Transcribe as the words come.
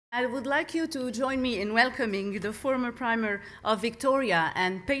I would like you to join me in welcoming the former Premier of Victoria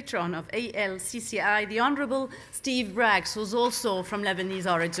and Patron of ALCCI, the Honourable Steve Bracks, who's also from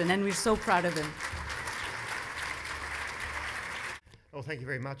Lebanese origin, and we're so proud of him. Well, thank you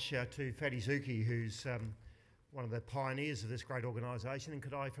very much to Fatty Zuki, who's one of the pioneers of this great organisation. And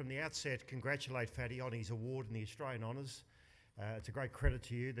could I, from the outset, congratulate Fatty on his award in the Australian Honours. It's a great credit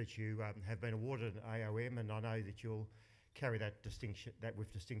to you that you have been awarded an AOM, and I know that you'll carry that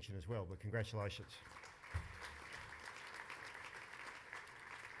with distinction as well, but congratulations.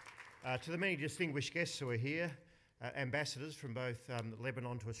 To the many distinguished guests who are here, ambassadors from both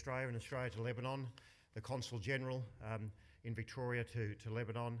Lebanon to Australia and Australia to Lebanon, the Consul General in Victoria to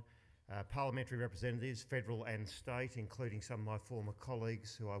Lebanon, parliamentary representatives, federal and state, including some of my former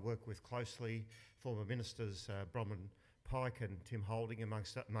colleagues who I work with closely, former ministers Bronwyn Pike and Tim Holding,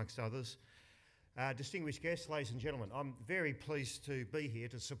 amongst others. Distinguished guests, ladies and gentlemen, I'm very pleased to be here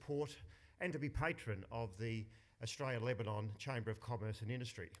to support and to be patron of the Australia-Lebanon Chamber of Commerce and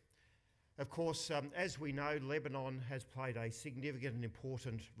Industry. Of course, as we know, Lebanon has played a significant and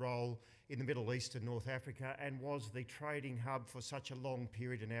important role in the Middle East and North Africa and was the trading hub for such a long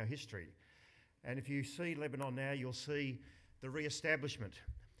period in our history. And if you see Lebanon now, you'll see the re-establishment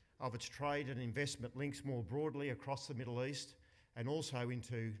of its trade and investment links more broadly across the Middle East and also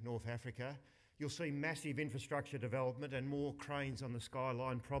into North Africa. You'll see massive infrastructure development and more cranes on the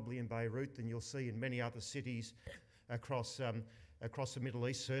skyline, probably in Beirut, than you'll see in many other cities across the Middle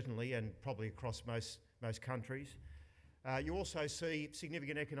East, certainly, and probably across most countries. You also see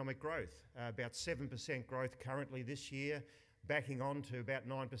significant economic growth, about 7% growth currently this year, backing on to about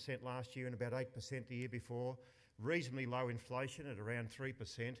 9% last year and about 8% the year before, reasonably low inflation at around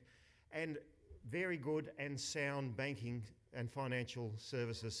 3%, and very good and sound banking and financial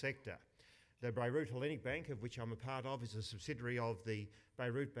services sector. The Beirut Hellenic Bank, of which I'm a part of, is a subsidiary of the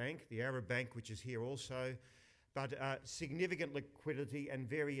Beirut Bank, the Arab Bank, which is here also, but significant liquidity and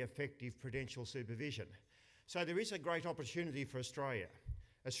very effective prudential supervision. So there is a great opportunity for Australia.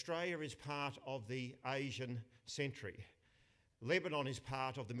 Australia is part of the Asian century. Lebanon is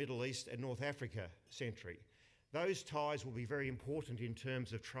part of the Middle East and North Africa century. Those ties will be very important in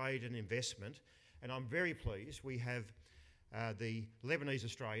terms of trade and investment, and I'm very pleased we have the Lebanese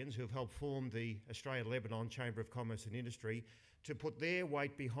Australians who have helped form the Australia-Lebanon Chamber of Commerce and Industry to put their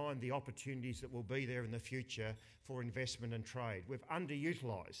weight behind the opportunities that will be there in the future for investment and trade. We've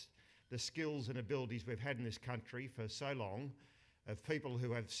underutilised the skills and abilities we've had in this country for so long, of people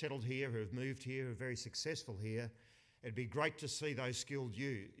who have settled here, who have moved here, who are very successful here. It'd be great to see those skills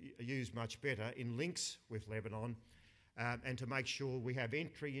used much better in links with Lebanon and to make sure we have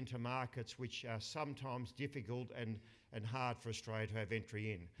entry into markets which are sometimes difficult and hard for Australia to have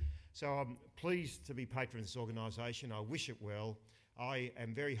entry in. So I'm pleased to be patron of this organisation. I wish it well. I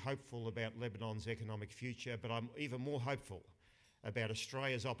am very hopeful about Lebanon's economic future, but I'm even more hopeful about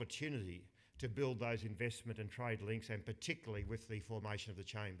Australia's opportunity to build those investment and trade links, and particularly with the formation of the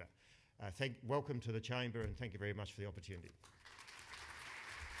Chamber. Welcome to the Chamber, and thank you very much for the opportunity.